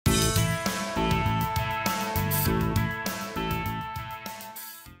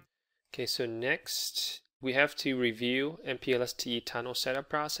Okay, so next we have to review MPLS TE tunnel setup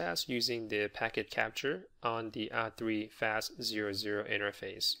process using the packet capture on the R3 FAST00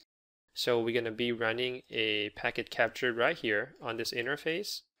 interface. So we're going to be running a packet capture right here on this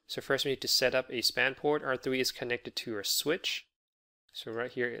interface. So first we need to set up a span port. R3 is connected to a switch. So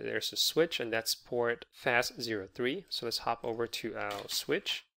right here there's a switch and that's port FAST03. So let's hop over to our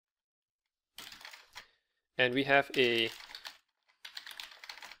switch. And we have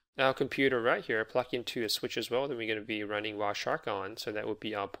our computer right here plugged into a switch as well that we're going to be running Wireshark on. So that would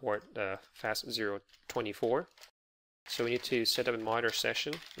be our port FAST024. So we need to set up a monitor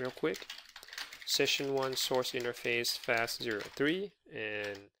session real quick. Session 1 source interface FAST03,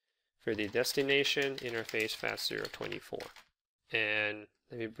 and for the destination interface FAST024. And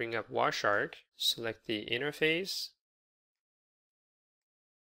let me bring up Wireshark, select the interface,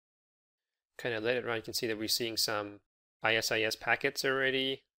 kind of let it run. You can see that we're seeing some ISIS packets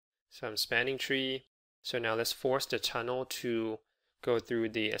already, some spanning tree. So now let's force the tunnel to go through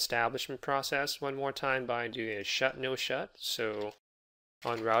the establishment process one more time by doing a shut no shut. So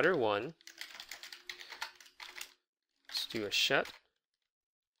on router 1, let's do a shut,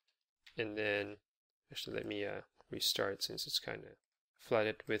 and then actually let me restart since it's kind of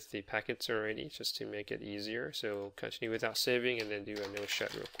flooded with the packets already, just to make it easier. So continue without saving and then do a no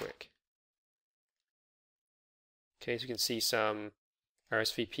shut real quick. Okay, so you can see some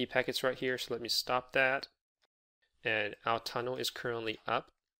Rsvp packets right here, so let me stop that. And our tunnel is currently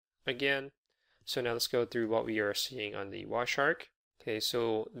up again. So now let's go through what we are seeing on the Wireshark. Okay,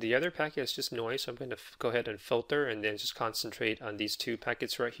 so the other packet is just noise, so I'm going to go ahead and filter and then just concentrate on these two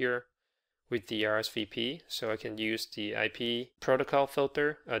packets right here with the Rsvp. So I can use the IP protocol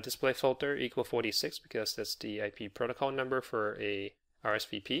filter, display filter equal 46, because that's the IP protocol number for a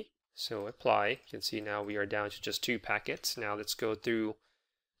Rsvp. So apply. You can see now we are down to just 2 packets. Now let's go through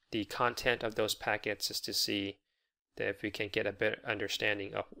the content of those packets just to see that if we can get a better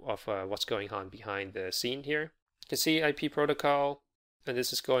understanding of what's going on behind the scene here. You can see IP protocol, and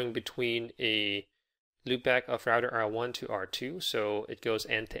this is going between a loopback of router R1 to R2, so it goes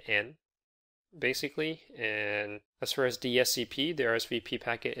end to end basically. And as far as DSCP, the Rsvp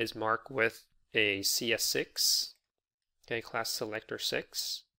packet is marked with a CS6, okay, class selector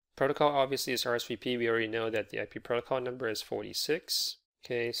 6. Protocol obviously is Rsvp. We already know that the IP protocol number is 46.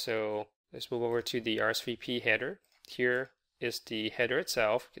 Okay, so let's move over to the Rsvp header. Here is the header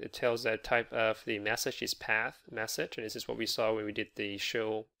itself. It tells that type of the message is path message, and this is what we saw when we did the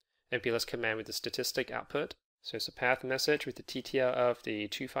show MPLS command with the statistic output. So it's a path message with the TTL of the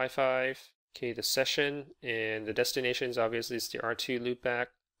 255. Okay, the session and the destination is obviously the R2 loopback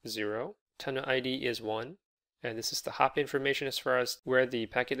 0. Tunnel ID is 1. And this is the hop information as far as where the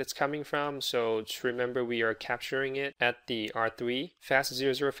packet is coming from. So just remember we are capturing it at the R3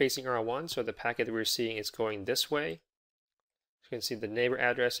 FAST00 facing R1. So the packet that we're seeing is going this way. You can see the neighbor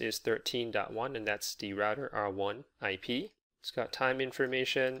address is 13.1, and that's the router R1 IP. It's got time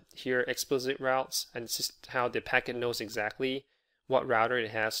information here, explicit routes, and this is how the packet knows exactly what router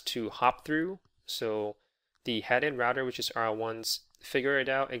it has to hop through. So the head-end router, which is R1's, figure it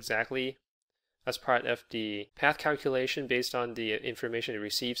out exactly as part of the path calculation based on the information it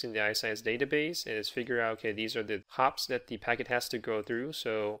receives in the ISIS database, and it's figure out, okay, these are the hops that the packet has to go through.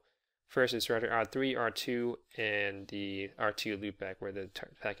 So first it's router R3, R2, and the R2 loopback where the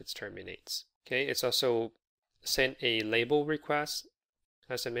packets terminates. Okay, it's also sent a label request.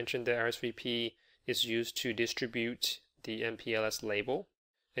 As I mentioned, the Rsvp is used to distribute the MPLS label.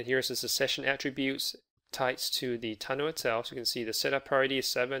 And here's the session attributes tied to the tunnel itself. So you can see the setup priority is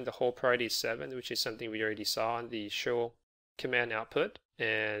 7, the hold priority is 7, which is something we already saw on the show command output.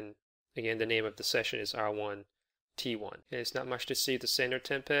 And again, the name of the session is R1 T1. And it's not much to see the standard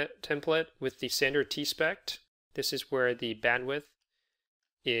template with the standard T-spec. This is where the bandwidth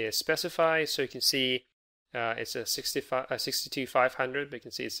is specified. So you can see it's a 62500, but you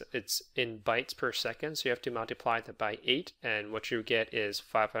can see it's in bytes per second. So you have to multiply that by 8, and what you get is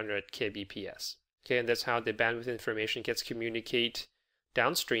 500 kbps. Okay, and that's how the bandwidth information gets communicated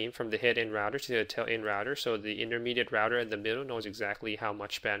downstream from the head-end router to the tail-end router. So the intermediate router in the middle knows exactly how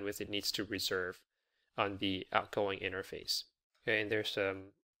much bandwidth it needs to reserve on the outgoing interface. Okay, and there's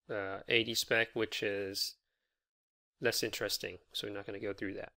AD spec, which is less interesting, so we're not going to go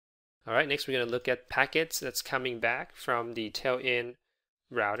through that. All right, next we're going to look at packets that's coming back from the tail-end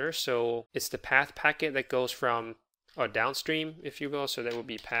router. So it's the path packet that goes from downstream, if you will, so that will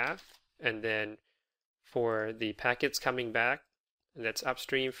be path. And then for the packets coming back, and that's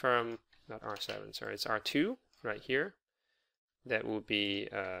upstream from, not R7, sorry, it's R2 right here. That will be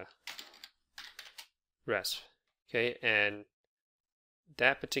Resp. Okay, and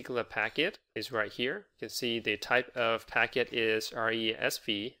that particular packet is right here. You can see the type of packet is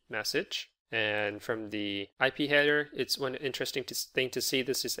Rsvp message. And from the IP header, it's one interesting thing to see.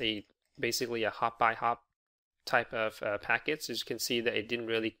 This is basically a hop by hop type of packets. As you can see that it didn't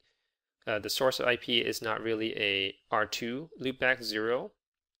really, the source of IP is not really a R2 loopback 0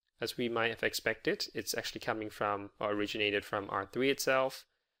 as we might have expected. It's actually coming from or originated from R3 itself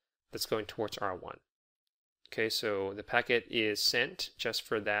that's going towards R1. Okay, so the packet is sent just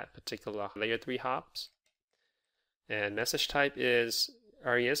for that particular layer 3 hops. And message type is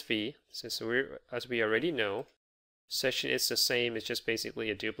Rsv. So as we already know, session is the same. It's just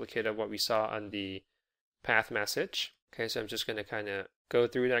basically a duplicate of what we saw on the path message. Okay, so I'm just going to kind of go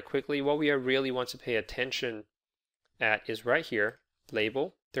through that quickly. What we really want to pay attention at is right here,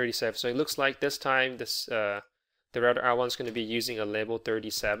 label 37. So it looks like this time the router R1 is going to be using a label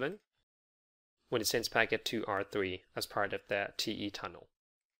 37 when it sends packet to R3 as part of that TE tunnel.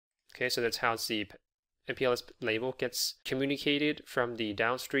 Okay, so that's how the MPLS label gets communicated from the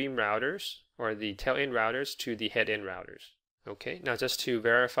downstream routers or the tail-end routers to the head-end routers. Okay, now just to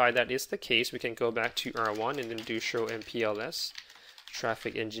verify that is the case, we can go back to R1 and then do show MPLS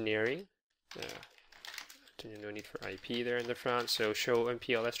Traffic Engineering. No need for IP there in the front. So show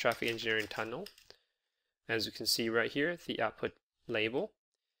MPLS Traffic Engineering tunnel. As you can see right here, the output label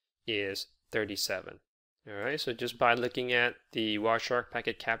is 37. Alright, so just by looking at the Wireshark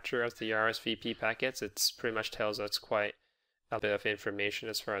packet capture of the Rsvp packets, it pretty much tells us quite a bit of information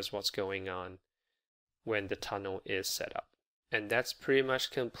as far as what's going on when the tunnel is set up. And that's pretty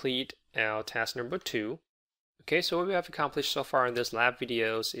much complete our task number 2. Okay, so what we have accomplished so far in this lab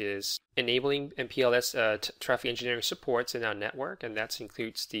videos is enabling MPLS traffic engineering supports in our network, and that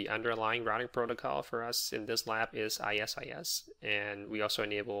includes the underlying routing protocol for us in this lab is ISIS, and we also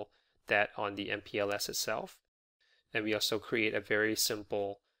enable that on the MPLS itself. And we also create a very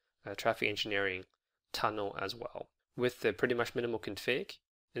simple traffic engineering tunnel as well with the pretty much minimal config.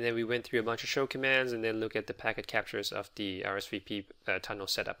 And then we went through a bunch of show commands and then look at the packet captures of the Rsvp tunnel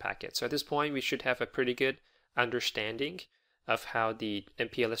setup packet. So at this point, we should have a pretty good understanding of how the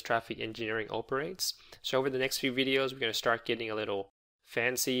MPLS traffic engineering operates. So over the next few videos, we're going to start getting a little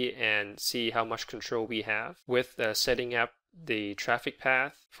fancy and see how much control we have with setting up the traffic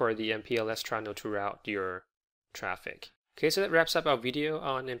path for the MPLS tunnel to route your traffic. Okay, so that wraps up our video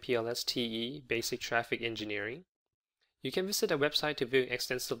on MPLS TE basic traffic engineering. You can visit our website to view an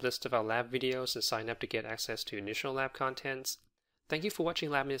extensive list of our lab videos and sign up to get access to initial lab contents. Thank you for watching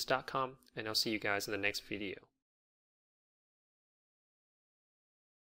LabMinutes.com, and I'll see you guys in the next video.